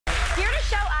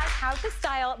how to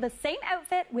style the same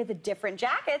outfit with different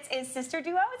jackets is sister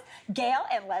duos GAIL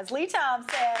and Leslie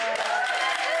Thompson. Hello.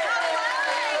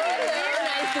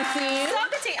 Nice to see you. So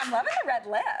good to see you. I'm loving the red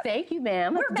lip. Thank you,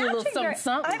 ma'am. We're do a little matching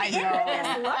something. I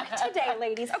know. Look today,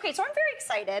 ladies. Okay, so I'm very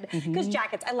excited because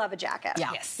jackets. I love a jacket.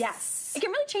 Yeah. Yes. It can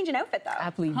really change an outfit, though.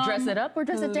 Absolutely. Dress it up or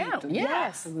dress it down. Yeah,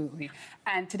 absolutely.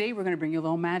 And today we're going to bring you a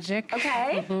little magic.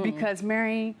 Okay. Because,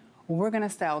 Mary, we're going to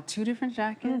style 2 different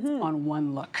jackets on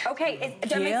one look. Okay.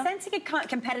 Does it make sense to get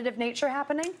competitive nature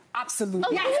happening?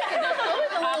 Absolutely.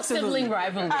 Yes. Sibling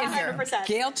rivalry. 100%.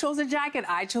 GAIL chose a jacket.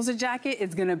 I chose a jacket.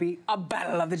 It's going to be a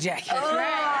battle of the jackets.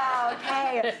 Oh,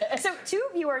 okay. So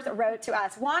 2 viewers wrote to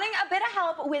us wanting a bit of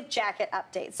help with jacket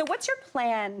updates. So what's your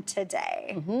plan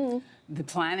today? The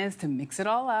plan is to mix it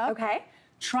all up. Okay.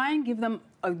 Try and give them,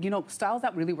 styles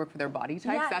that really work for their body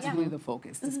types. Yeah, That's really the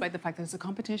focus, despite the fact that it's a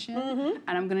competition. And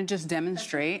I'm going to just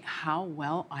demonstrate how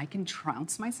well I can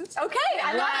trounce my sister. Okay,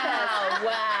 I love this.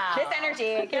 Wow. This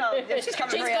energy, she's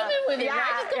coming for you. She's coming with you,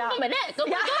 right? She's coming for my neck. Oh,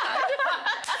 my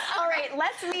God. All right,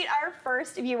 let's meet our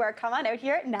first viewer. Come on out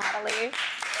here, Natalie.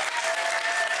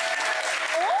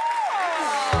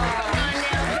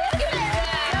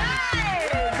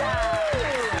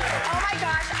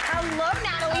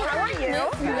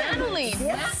 Natalie.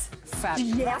 Yes.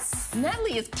 Fabulous. Yes.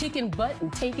 Natalie is kicking butt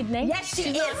and taking names. Yes, she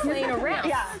She's is. not playing around.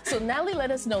 Yeah. So Natalie let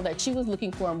us know that she was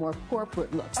looking for a more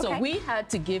corporate look. So we had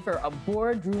to give her a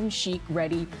boardroom chic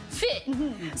ready fit.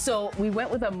 So we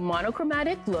went with a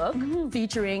monochromatic look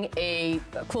featuring a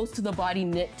close to the body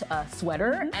knit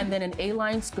sweater and then an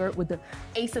A-line skirt with the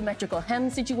asymmetrical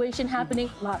hem situation happening,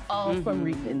 all from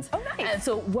Reapins. Oh, nice. And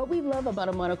so what we love about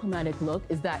a monochromatic look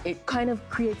is that it kind of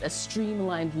creates a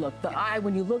streamlined look. The eye,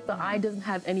 when you look, the eye doesn't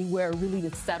have anywhere really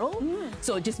to settle.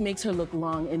 So it just makes her look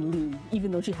long and lean, even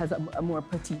though she has a more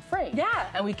petite frame. Yeah.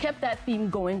 And we kept that theme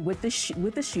going with the shoes,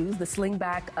 the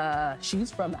slingback shoes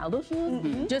from Aldo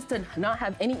Shoes, just to not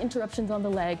have any interruptions on the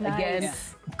leg. Nice. Again,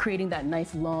 creating that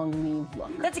nice long lean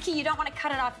look. That's the key. You don't want to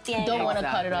cut it off at the ankle. Don't want to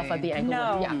cut it off at the ankle.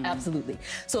 No. Yeah, absolutely.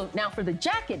 So now for the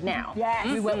jacket now. Yes.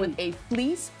 We went with a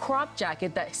fleece crop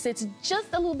jacket that sits just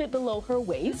a little bit below her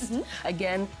waist.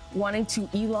 Again, wanting to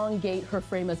elongate her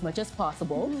frame as much as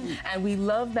possible. And we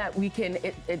love that we can,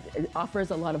 it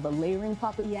offers a lot of layering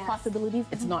possibilities.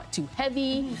 It's not too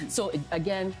heavy. So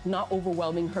again, not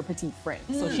overwhelming her petite frame.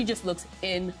 So she just looks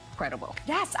incredible.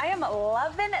 Yes, I am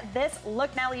loving this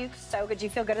look. Now, you so good. Do you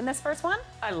feel good in this first one?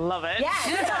 I love it. Yes.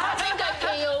 I think I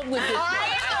KO'd with this one.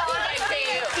 I am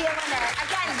feeling it.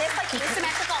 Again, this like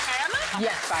asymmetrical hem.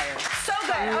 Yes. Fire. So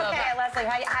good. Love Okay, Leslie,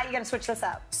 how are you going to switch this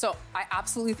up? So I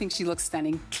absolutely think she looks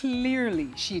stunning.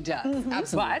 Clearly she does.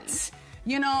 Absolutely. But,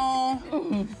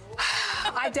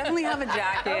 I definitely have a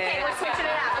jacket. Okay, we're switching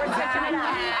it up. We're switching it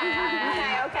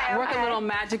up. Okay. Work a little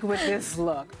magic with this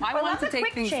look. I want to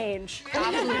take things change.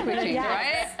 absolutely quick change,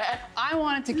 Yes. right? I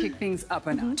wanted to kick things up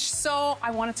a notch, so I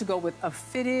wanted to go with a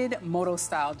fitted moto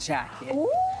style jacket.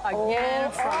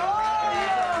 Again,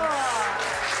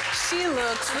 she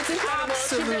looks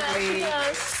absolutely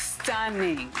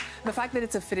stunning. The fact that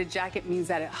it's a fitted jacket means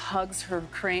that it hugs her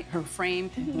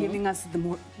frame, giving us the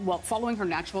more, following her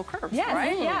natural curves,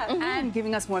 right? And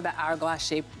giving us more of that hourglass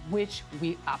shape, which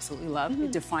we absolutely love.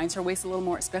 It defines her waist a little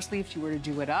more, especially if she were to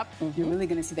do it up. You're really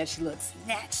going to see that she looks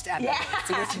snatched at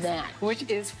that, which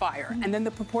is fire. And then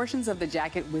the proportions of the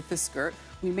jacket with the skirt,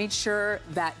 we made sure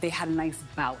that they had a nice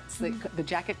balance. The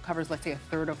jacket covers, let's say, a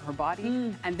third of her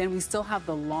body, and then we still have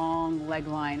the long leg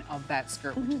line of that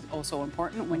skirt, which is also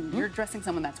important when you're dressing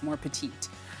someone that's more petite.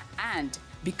 And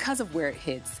because of where it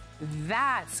hits,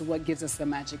 that's what gives us the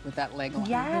magic with that leg line.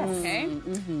 Yes. Okay?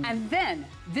 And then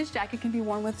this jacket can be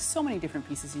worn with so many different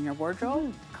pieces in your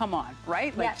wardrobe. Come on,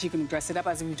 right? Like she can dress it up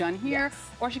as we've done here,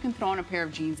 or she can throw on a pair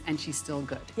of jeans and she's still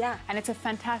good. Yeah. And it's a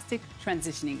fantastic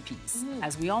transitioning piece.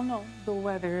 As we all know, the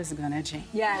weather is gonna change.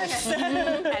 Yes.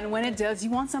 And when it does,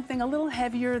 you want something a little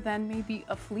heavier than maybe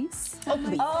a fleece.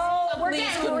 Oh, we're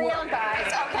getting real, guys.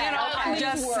 Okay. I'm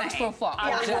just saying.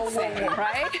 I'm just saying,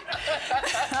 right?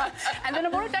 And then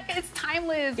a motor jacket, it's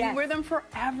timeless. You wear them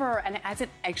forever, and it adds an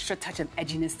extra touch of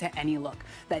edginess to any look.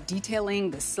 That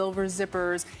detailing, the silver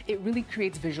zippers, it really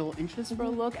creates visual interest for a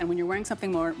look. And when you're wearing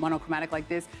something more monochromatic like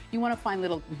this, you want to find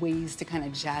little ways to kind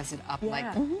of jazz it up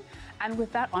like that. And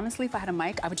with that, honestly, if I had a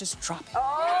mic, I would just drop it.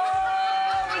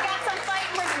 Oh, we got some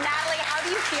fighting with Natalie. How do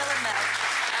you feel in this?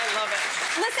 I love it.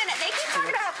 Listen, they keep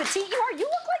talking about how petite you are. You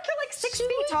look like you're like 6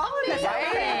 feet tall in this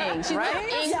outfit. She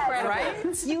looks incredible.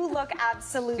 Right? You look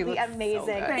absolutely amazing.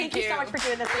 So Thank you so much for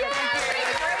doing this. Great job. Oh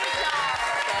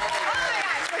my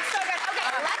gosh, looks so good. Okay,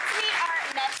 let's meet our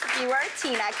next viewer,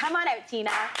 Tina. Come on out,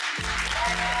 Tina.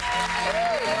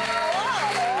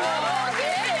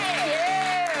 Oh,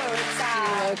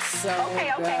 So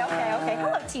Okay.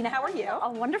 Hello, Tina. How are you? Oh,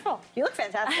 wonderful. You look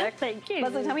fantastic. Thank you.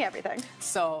 Leslie, tell me everything.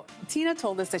 So Tina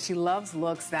told us that she loves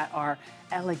looks that are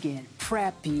elegant,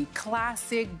 preppy,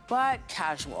 classic, but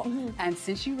casual. And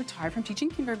since she retired from teaching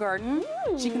kindergarten,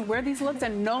 she can wear these looks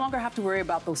and no longer have to worry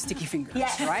about those sticky fingers,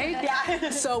 right? Yeah.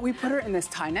 So we put her in this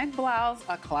tie neck blouse,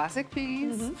 a classic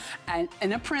piece, and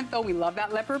in a print though, we love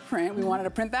that leopard print. We wanted a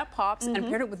print that pops and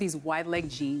paired it with these wide leg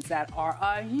jeans that are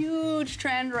a huge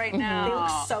trend right now. They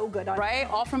look so good on right?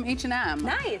 you. All from H&M.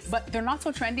 Nice. But they're not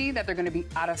so trendy that they're gonna be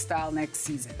out of style next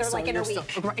season. They're like in a week.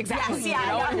 Exactly. Yes,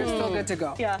 yeah, You're still good to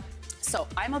go. Yeah. So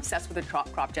I'm obsessed with a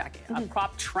crop jacket. A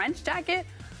crop trench jacket,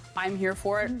 I'm here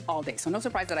for it all day. So no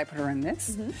surprise that I put her in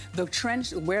this. The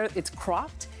trench, where it's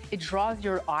cropped, it draws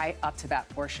your eye up to that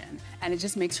portion. And it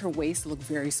just makes her waist look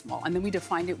very small. And then we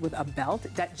defined it with a belt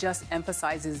that just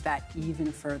emphasizes that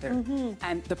even further.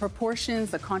 And the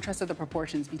proportions, the contrast of the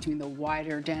proportions between the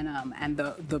wider denim and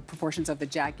the proportions of the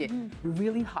jacket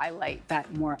really highlight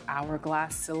that more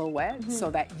hourglass silhouette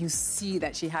so that you see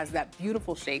that she has that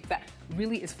beautiful shape that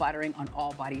really is flattering on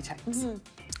all body types.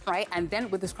 Right? And then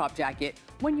with this crop jacket,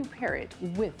 when you pair it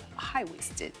with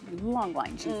high-waisted,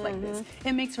 long-line jeans like this,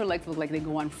 it makes her legs look like they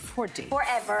go on for days.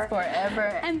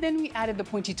 Forever. And then we added the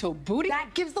pointy toe booty.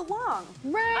 That gives the long.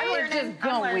 Right. It's just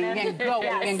going and going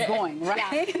and going,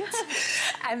 right?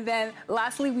 And then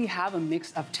lastly, we have a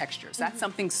mix of textures. That's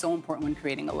something so important when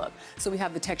creating a look. So we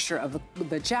have the texture of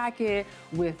the jacket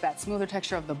with that smoother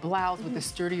texture of the blouse with the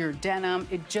sturdier denim.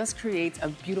 It just creates a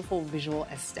beautiful visual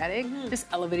aesthetic, just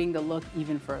elevating the look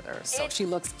even further. So she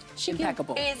looks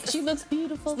impeccable. She looks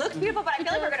beautiful. Looks beautiful, but I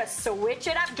feel like we're gonna switch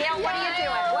it up. Gail, what are you doing?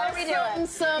 What are we doing?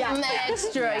 Something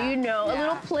extra, you know, a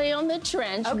little play on the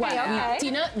trench. Okay.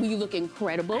 Tina, you look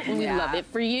incredible, and we love it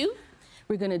for you.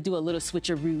 We're gonna do a little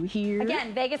switcheroo here.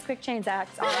 Again, Vegas quick change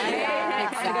acts.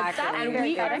 Exactly. And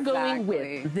we are going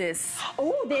with this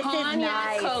This is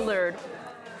nice. colored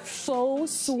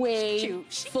faux suede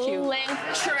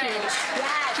full-length trench.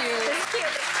 Yes.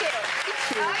 It's cute.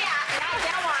 Oh yeah,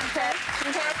 Gail wants it.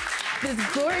 This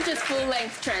gorgeous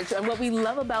full-length trench, and what we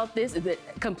love about this is it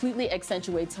completely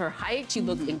accentuates her height. She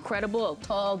looks incredible, a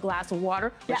tall glass of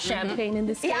water with champagne in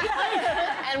this case.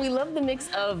 And we love the mix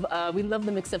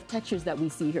of textures that we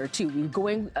see here too. We're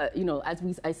going, you know,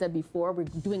 as I said before, we're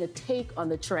doing a take on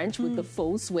the trench with the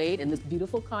faux suede and this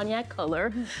beautiful cognac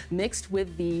color, mixed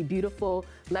with the beautiful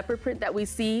leopard print that we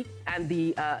see, and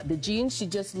the jeans. She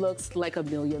just looks like $1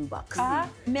 million. $1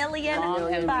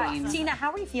 million bucks. Tina,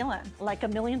 how are you feeling? Like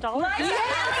 $1 million? Like $1 million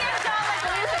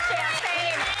worth of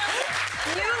champagne.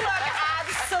 You look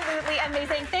absolutely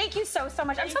amazing. Thank you so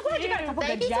much. I'm so glad you got a couple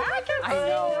good jackets. I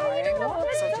know, right? Oh,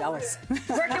 I'm so jealous.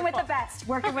 Working with the best.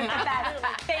 Working with the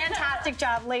best. Fantastic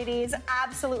job, ladies.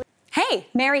 Absolutely. Hey,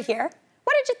 Mary here.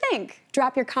 What did you think?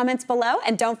 Drop your comments below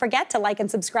and don't forget to like and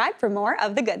subscribe for more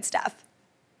of the good stuff.